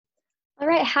All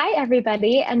right, hi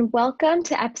everybody, and welcome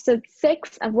to episode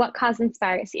 6 of What Cause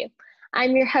Inspires You.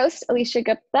 I'm your host, Alicia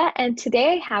Gupta, and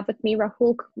today I have with me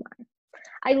Rahul Kumar.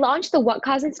 I launched the What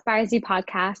Cause Inspires You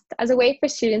podcast as a way for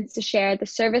students to share the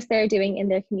service they're doing in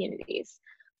their communities.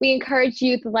 We encourage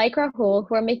youth like Rahul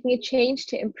who are making a change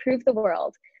to improve the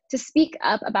world to speak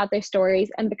up about their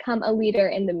stories and become a leader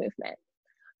in the movement.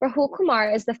 Rahul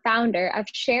Kumar is the founder of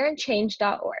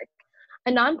shareandchange.org,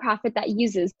 a nonprofit that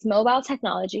uses mobile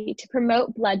technology to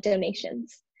promote blood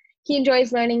donations. He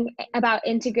enjoys learning about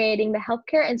integrating the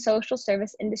healthcare and social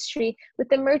service industry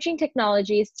with emerging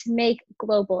technologies to make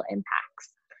global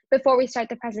impacts. Before we start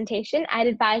the presentation, I'd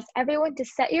advise everyone to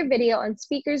set your video on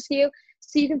speaker's view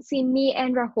so you can see me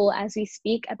and Rahul as we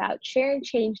speak about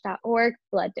shareandchange.org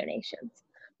blood donations.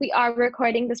 We are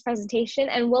recording this presentation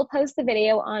and we'll post the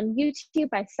video on YouTube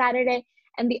by Saturday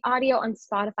and the audio on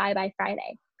Spotify by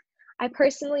Friday. I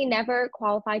personally never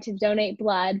qualified to donate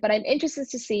blood, but I'm interested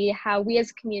to see how we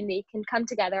as a community can come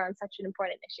together on such an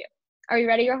important issue. Are you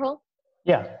ready, Rahul?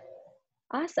 Yeah,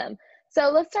 Awesome.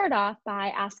 So let's start off by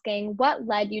asking what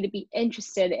led you to be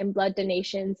interested in blood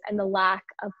donations and the lack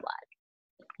of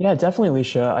blood? yeah, definitely,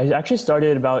 Alicia. I actually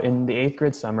started about in the eighth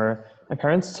grade summer. My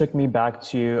parents took me back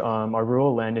to our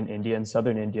rural land in India, in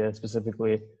southern India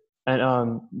specifically.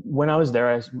 And when I was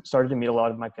there, I started to meet a lot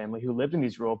of my family who lived in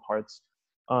these rural parts.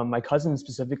 My cousin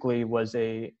specifically was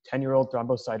a 10-year-old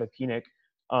thrombocytopenic,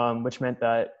 which meant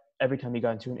that every time he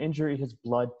got into an injury, his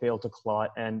blood failed to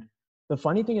clot. And the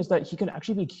funny thing is that he can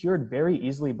actually be cured very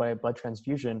easily by a blood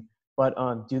transfusion, but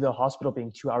due to the hospital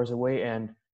being 2 hours away and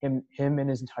him and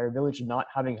his entire village not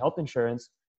having health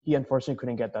insurance, he unfortunately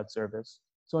couldn't get that service.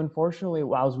 So unfortunately,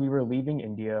 while we were leaving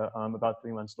India, about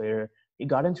 3 months later, he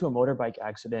got into a motorbike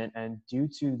accident, and due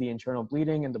to the internal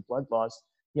bleeding and the blood loss,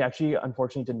 he actually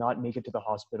unfortunately did not make it to the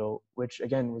hospital, which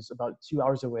again was about 2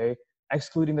 hours away,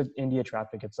 excluding the India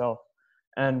traffic itself.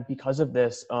 And because of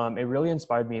this, it really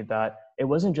inspired me that it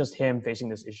wasn't just him facing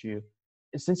this issue.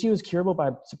 Since he was curable by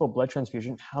simple blood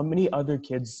transfusion, how many other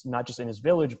kids, not just in his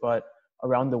village, but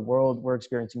around the world, were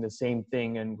experiencing the same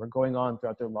thing and were going on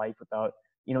throughout their life without,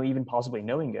 even possibly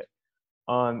knowing it.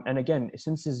 And again,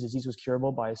 since his disease was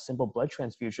curable by a simple blood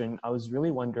transfusion, I was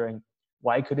really wondering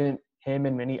why couldn't him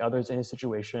and many others in his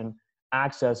situation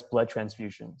access blood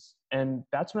transfusions? And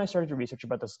that's when I started to research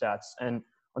about the stats. And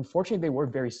unfortunately, they were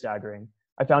very staggering.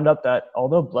 I found out that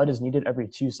although blood is needed every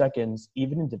 2 seconds,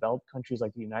 even in developed countries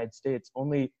like the United States,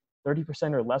 only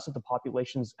 30% or less of the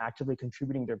population is actively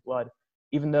contributing their blood,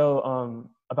 even though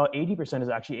about 80% is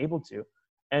actually able to.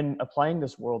 And applying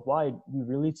this worldwide, we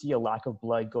really see a lack of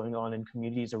blood going on in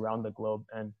communities around the globe.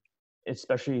 And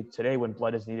especially today when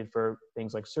blood is needed for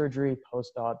things like surgery,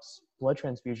 post-ops, blood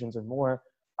transfusions, and more,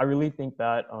 I really think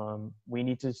that we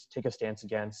need to take a stance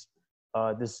against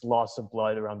this loss of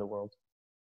blood around the world.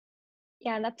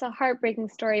 Yeah, and that's a heartbreaking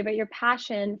story, but your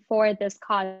passion for this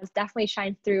cause definitely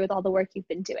shines through with all the work you've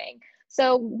been doing.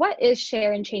 So, what is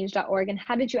shareandchange.org and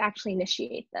how did you actually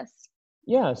initiate this?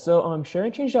 Yeah, so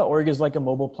shareandchange.org is like a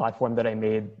mobile platform that I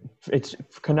made. It's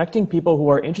connecting people who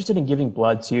are interested in giving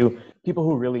blood to people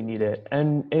who really need it.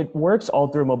 And it works all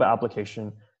through a mobile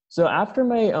application. So after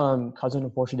my cousin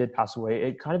unfortunately did pass away,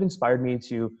 it kind of inspired me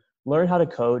to learn how to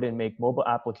code and make mobile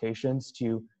applications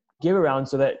to give around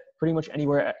so that pretty much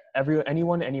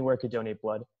anyone anywhere could donate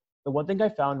blood. The one thing I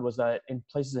found was that in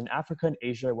places in Africa and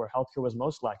Asia where healthcare was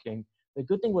most lacking, the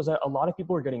good thing was that a lot of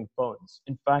people were getting phones.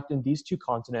 In fact, in these two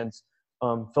continents,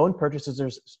 smartphone purchases, are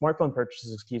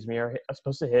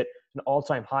supposed to hit an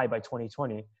all-time high by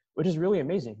 2020, which is really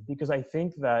amazing because I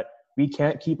think that we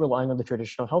can't keep relying on the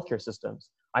traditional healthcare systems.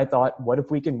 I thought, what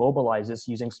if we can mobilize this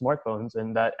using smartphones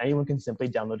and that anyone can simply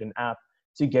download an app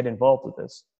to get involved with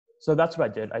this? So that's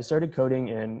what I did. I started coding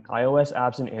in iOS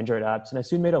apps and Android apps, and I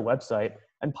soon made a website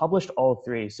and published all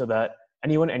three so that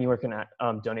anyone anywhere can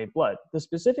donate blood. The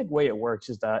specific way it works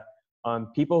is that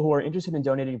people who are interested in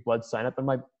donating blood sign up on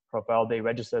my profile, they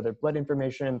register their blood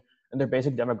information and their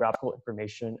basic demographical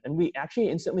information. And we actually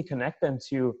instantly connect them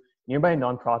to nearby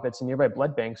nonprofits and nearby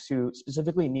blood banks who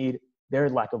specifically need their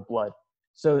lack of blood.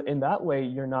 So in that way,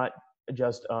 you're not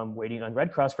just waiting on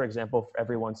Red Cross, for example, for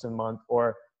every once a month,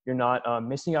 or you're not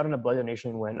missing out on a blood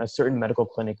donation when a certain medical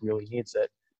clinic really needs it.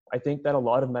 I think that a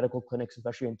lot of medical clinics,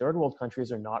 especially in third world countries,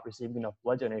 are not receiving enough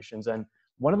blood donations. And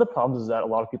one of the problems is that a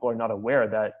lot of people are not aware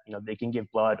that they can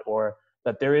give blood, or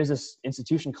that there is this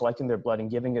institution collecting their blood and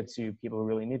giving it to people who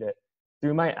really need it.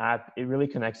 Through my app, it really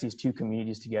connects these two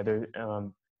communities together,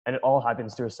 and it all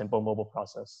happens through a simple mobile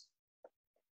process.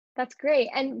 That's great.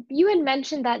 And you had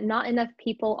mentioned that not enough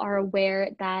people are aware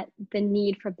that the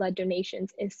need for blood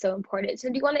donations is so important. So,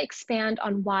 do you want to expand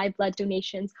on why blood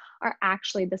donations are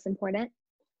actually this important?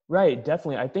 Right,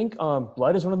 definitely. I think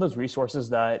blood is one of those resources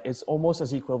that is almost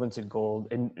as equivalent to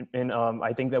gold, and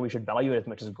I think that we should value it as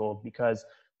much as gold because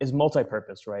it's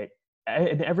multi-purpose, right?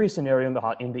 In every scenario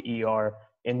in the ER,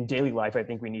 in daily life, I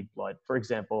think we need blood. For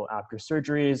example, after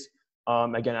surgeries,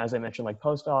 again, as I mentioned, like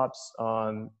post-ops,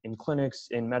 in clinics,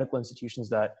 in medical institutions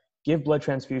that give blood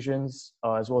transfusions,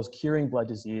 as well as curing blood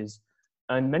disease,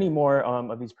 and many more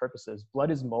of these purposes.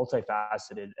 Blood is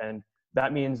multifaceted, and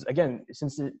that means, again,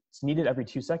 since it's needed every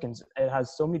 2 seconds, it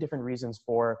has so many different reasons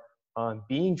for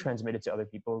being transmitted to other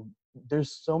people.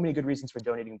 There's so many good reasons for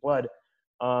donating blood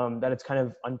that it's kind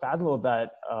of unfathomable that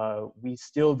we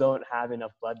still don't have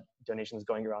enough blood donations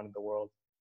going around in the world.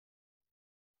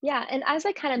 Yeah, and as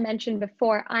I kind of mentioned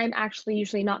before, I'm actually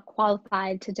usually not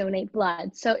qualified to donate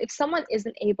blood. So, if someone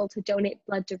isn't able to donate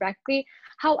blood directly,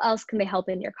 how else can they help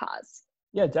in your cause?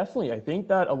 Yeah, definitely. I think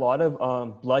that a lot of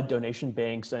blood donation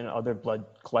banks and other blood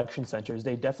collection centers,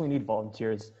 they definitely need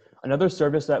volunteers. Another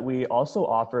service that we also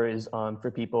offer is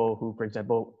for people who, for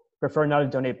example, prefer not to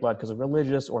donate blood because of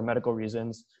religious or medical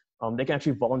reasons. They can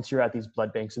actually volunteer at these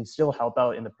blood banks and still help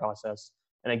out in the process.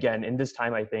 And again, in this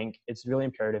time, I think it's really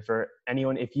imperative for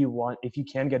anyone, if you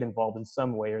can get involved in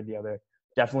some way or the other,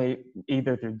 definitely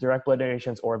either through direct blood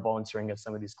donations or volunteering at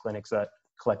some of these clinics that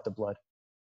collect the blood.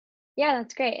 Yeah,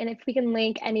 that's great. And if we can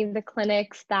link any of the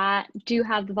clinics that do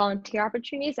have the volunteer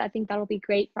opportunities, I think that'll be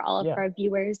great for all of Yeah. our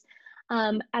viewers.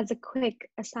 As a quick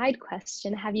aside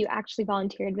question, have you actually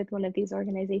volunteered with one of these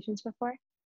organizations before?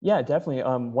 Yeah, definitely.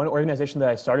 One organization that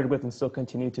I started with and still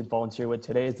continue to volunteer with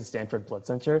today is the Stanford Blood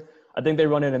Center. I think they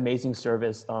run an amazing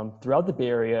service throughout the Bay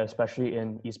Area, especially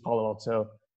in East Palo Alto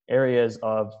areas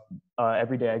of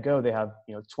every day I go, they have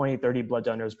 20, 30 blood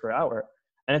donors per hour.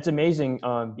 And it's amazing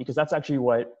because that's actually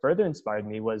what further inspired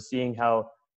me was seeing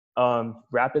how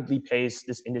rapidly paced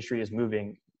this industry is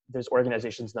moving. There's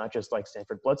organizations not just like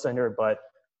Stanford Blood Center, but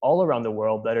all around the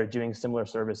world that are doing similar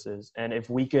services. And if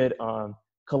we could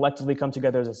collectively come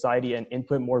together as a society and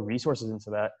input more resources into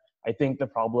that, I think the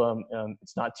problem,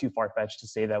 it's not too far-fetched to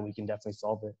say that we can definitely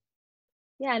solve it.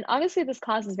 Yeah, and obviously this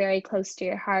cause is very close to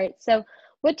your heart. So,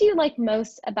 what do you like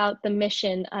most about the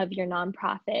mission of your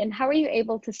nonprofit, and how are you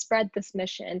able to spread this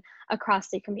mission across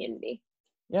the community?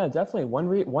 Yeah, definitely.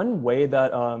 One way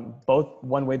that both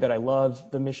one way that I love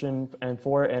the mission and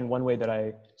one way that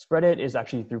I spread it is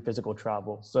actually through physical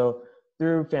travel. So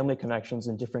through family connections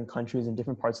in different countries in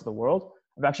different parts of the world,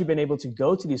 I've actually been able to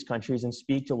go to these countries and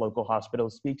speak to local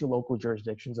hospitals, speak to local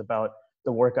jurisdictions about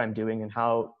the work I'm doing and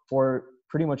how for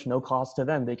pretty much no cost to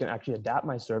them, they can actually adapt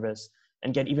my service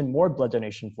and get even more blood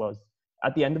donation flows.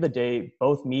 At the end of the day,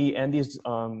 both me and these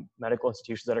medical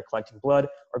institutions that are collecting blood,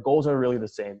 our goals are really the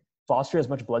same: foster as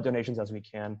much blood donations as we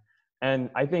can. And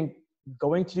I think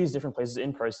going to these different places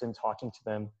in person, talking to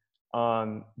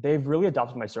them, they've really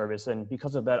adopted my service. And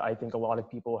because of that, I think a lot of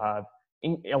people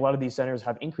a lot of these centers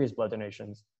have increased blood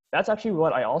donations. That's actually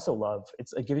what I also love.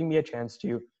 It's giving me a chance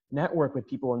to network with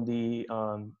people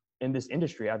in this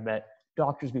industry. I've met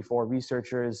doctors before,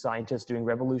 researchers, scientists doing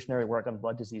revolutionary work on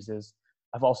blood diseases.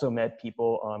 I've also met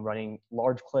people running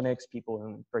large clinics, people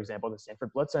in, for example, the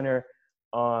Stanford Blood Center,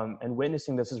 and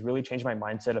witnessing this has really changed my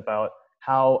mindset about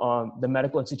how the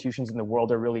medical institutions in the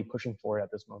world are really pushing forward at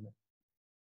this moment.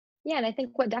 Yeah, and I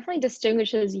think what definitely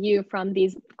distinguishes you from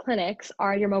these clinics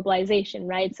are your mobilization,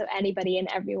 right? So anybody and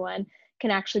everyone can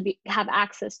actually have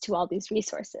access to all these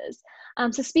resources.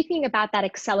 So speaking about that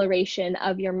acceleration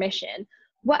of your mission,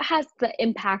 what has the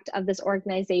impact of this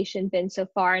organization been so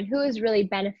far, and who is really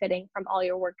benefiting from all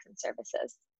your works and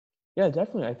services? Yeah,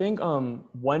 definitely. I think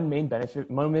one main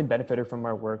benefitor from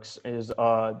our works is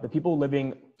the people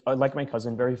living, like my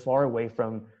cousin, very far away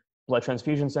from blood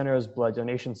transfusion centers, blood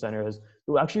donation centers,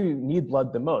 who actually need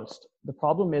blood the most. The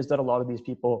problem is that a lot of these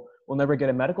people will never get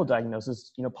a medical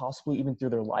diagnosis, possibly even through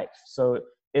their life. So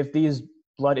if these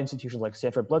blood institutions like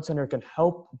Stanford Blood Center can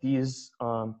help these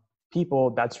people,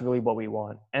 that's really what we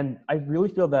want. And I really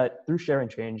feel that through Share and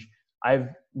Change, I've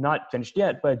not finished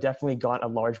yet, but definitely got a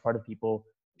large part of people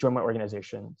join my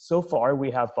organization. So far, we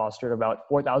have fostered about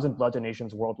 4,000 blood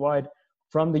donations worldwide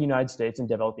from the United States and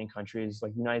developing countries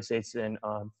like the United States and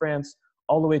France,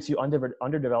 all the way to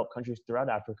underdeveloped countries throughout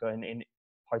Africa and in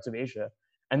parts of Asia.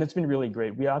 And it's been really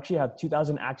great. We actually have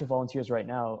 2,000 active volunteers right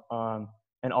now.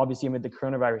 And obviously amid the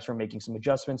coronavirus, we're making some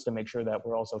adjustments to make sure that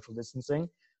we're all social distancing.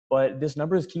 But this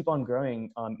numbers keep on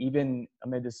growing, even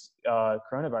amid this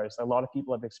coronavirus. A lot of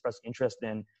people have expressed interest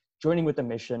in joining with the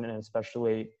mission, and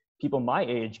especially people my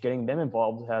age, getting them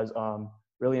involved has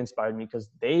really inspired me because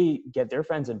they get their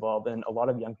friends involved, and a lot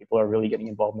of young people are really getting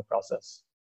involved in the process.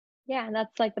 Yeah, and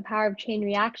that's like the power of chain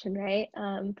reaction, right?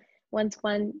 Once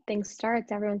one thing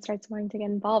starts, everyone starts wanting to get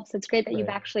involved. So it's great that you've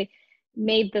Right. actually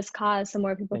made this cause so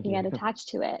more people Thank can you. get attached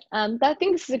to it. I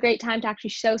think this is a great time to actually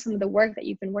show some of the work that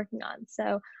you've been working on.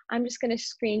 So I'm just going to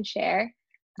screen share.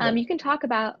 Yeah. You can talk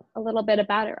about a little bit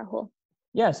about it, Rahul.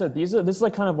 Yeah, so this is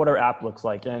like kind of what our app looks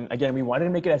like. And again, we wanted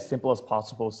to make it as simple as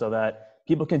possible so that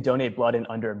people can donate blood in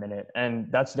under a minute. And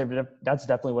that's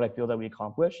definitely what I feel that we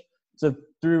accomplished. So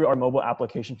through our mobile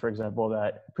application, for example,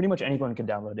 that pretty much anyone can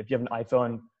download. If you have an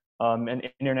iPhone, an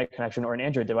internet connection, or an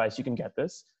Android device, you can get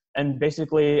this. And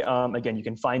basically, again, you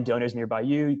can find donors nearby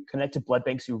you, connect to blood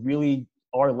banks who really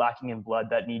are lacking in blood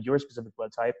that need your specific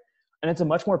blood type. And it's a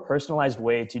much more personalized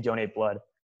way to donate blood.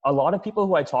 A lot of people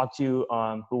who I talked to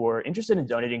who were interested in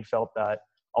donating felt that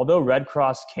although Red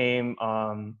Cross came,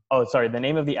 the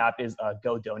name of the app is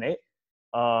Go Donate.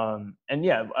 And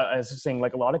yeah, I was saying,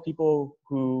 like, a lot of people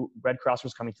who Red Cross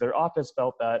was coming to their office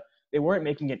felt that they weren't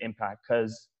making an impact,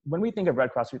 because when we think of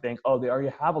Red Cross, we think, oh, they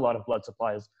already have a lot of blood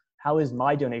supplies. How is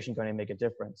my donation going to make a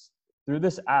difference? Through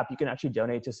this app, you can actually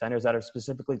donate to centers that are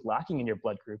specifically lacking in your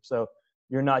blood group. So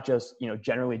you're not just,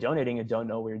 generally donating and don't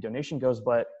know where your donation goes,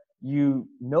 but you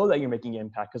know that you're making an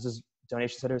impact because this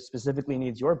donation center specifically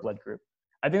needs your blood group.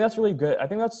 I think that's really good. I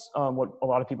think that's what a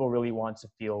lot of people really want to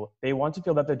feel. They want to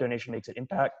feel that their donation makes an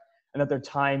impact and that their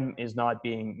time is not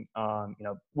being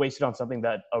wasted on something,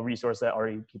 that a resource that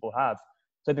already people have.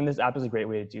 So I think this app is a great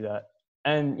way to do that.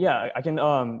 And yeah, I can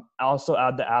also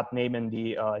add the app name in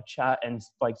the chat and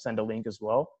like send a link as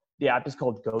well. The app is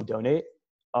called Go Donate.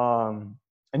 And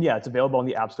yeah, it's available on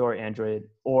the App Store, Android,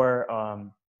 or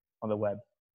on the web.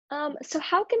 So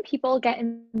how can people get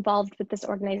involved with this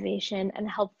organization and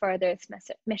help further its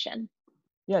mission?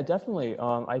 Yeah, definitely.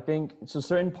 I think so.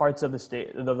 Certain parts of the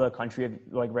state of the country,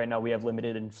 like right now, we have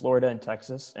limited in Florida and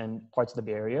Texas and parts of the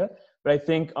Bay Area. But I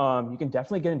think you can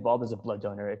definitely get involved as a blood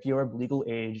donor if you're of legal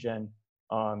age and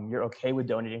you're okay with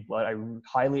donating blood. I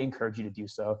highly encourage you to do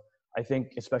so. I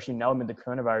think, especially now amid the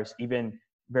coronavirus, even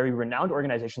very renowned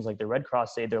organizations like the Red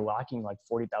Cross say they're lacking like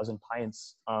 40,000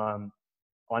 pints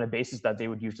on a basis that they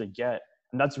would usually get,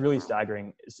 and that's really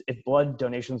staggering. If blood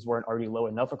donations weren't already low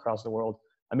enough across the world,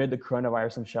 amid the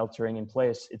coronavirus and sheltering in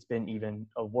place, it's been even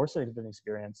a worse of an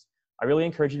experience. I really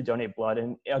encourage you to donate blood.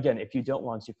 And again, if you don't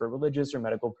want to for religious or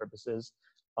medical purposes,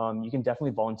 you can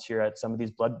definitely volunteer at some of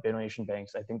these blood donation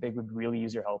banks. I think they would really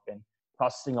use your help in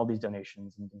processing all these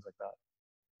donations and things like that.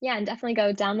 Yeah, and definitely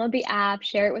go download the app,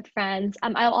 share it with friends.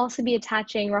 I'll also be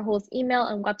attaching Rahul's email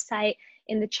and website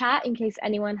in the chat in case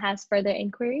anyone has further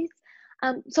inquiries.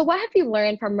 So what have you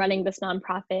learned from running this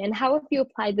nonprofit, and how have you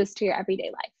applied this to your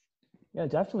everyday life? Yeah,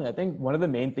 definitely. I think one of the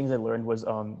main things I learned was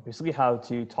basically how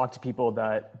to talk to people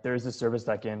that there's a service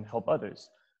that can help others.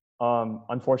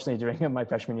 Unfortunately, during my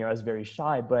freshman year, I was very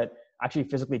shy, but actually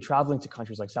physically traveling to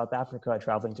countries like South Africa,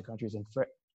 traveling to countries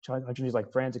countries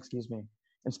like France,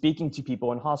 and speaking to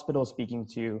people in hospitals, speaking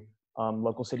to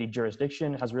local city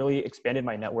jurisdiction has really expanded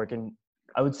my network. And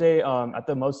I would say at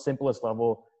the most simplest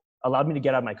level, allowed me to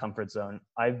get out of my comfort zone.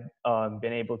 I've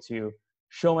been able to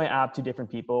show my app to different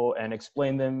people and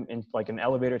explain them in like an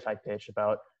elevator type pitch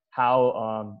about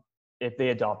how if they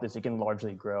adopt this, it can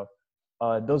largely grow.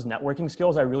 Those networking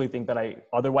skills, I really think that I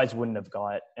otherwise wouldn't have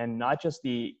got. And not just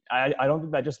I don't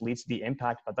think that just leads to the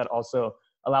impact, but that also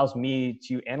allows me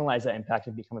to analyze that impact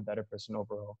and become a better person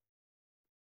overall.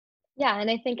 Yeah, and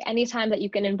I think anytime that you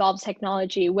can involve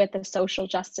technology with a social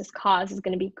justice cause is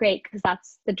going to be great, because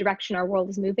that's the direction our world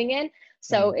is moving in.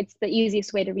 So it's the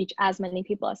easiest way to reach as many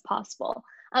people as possible.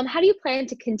 How do you plan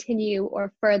to continue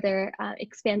or further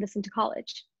expand this into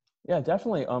college? Yeah,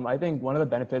 definitely. I think one of the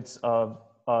benefits of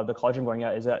the college I'm going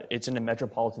at is that it's in a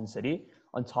metropolitan city.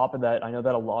 On top of that, I know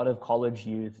that a lot of college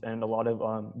youth and a lot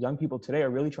of young people today are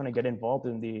really trying to get involved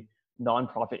in the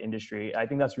nonprofit industry. I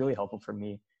think that's really helpful for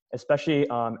me, especially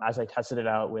as I tested it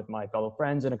out with my fellow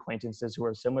friends and acquaintances who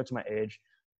are similar to my age.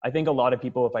 I think a lot of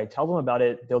people, if I tell them about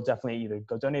it, they'll definitely either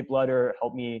go donate blood or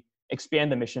help me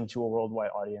expand the mission to a worldwide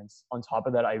audience. On top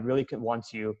of that, I really want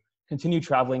to continue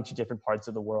traveling to different parts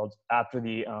of the world after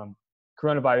the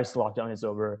coronavirus lockdown is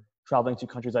over, traveling to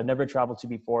countries I've never traveled to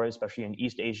before, especially in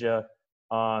East Asia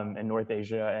and North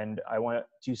Asia. And I want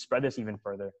to spread this even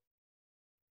further.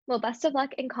 Well, best of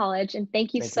luck in college, and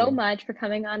thank you Thank so you. much for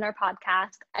coming on our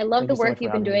podcast. I love Thank the you so work much for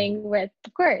you've been having me. doing with,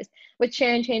 of course, with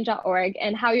shareandchange.org,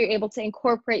 and how you're able to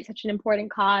incorporate such an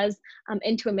important cause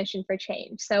into a mission for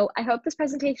change. So I hope this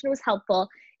presentation was helpful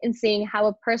in seeing how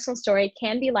a personal story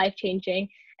can be life-changing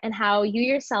and how you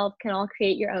yourself can all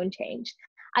create your own change.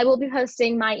 I will be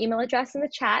posting my email address in the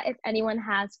chat if anyone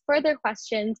has further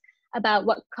questions about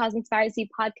What Cause Inspires You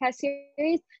podcast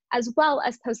series, as well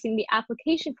as posting the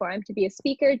application form to be a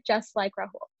speaker just like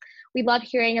Rahul. We love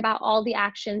hearing about all the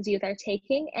actions youth are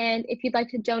taking, and if you'd like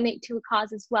to donate to a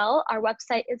cause as well, our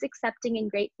website is accepting and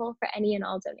grateful for any and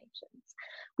all donations.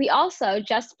 We also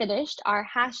just finished our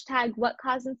hashtag What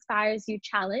Cause Inspires You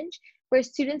challenge, where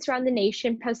students around the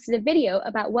nation posted a video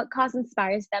about what cause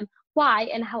inspires them, why,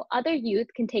 and how other youth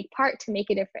can take part to make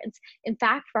a difference. In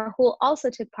fact, Rahul also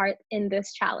took part in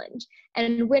this challenge.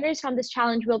 And winners from this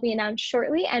challenge will be announced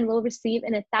shortly and will receive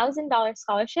an $1,000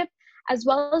 scholarship, as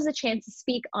well as a chance to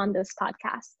speak on this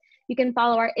podcast. You can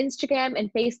follow our Instagram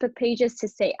and Facebook pages to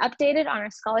stay updated on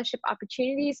our scholarship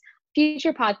opportunities,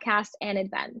 future podcasts, and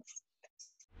events.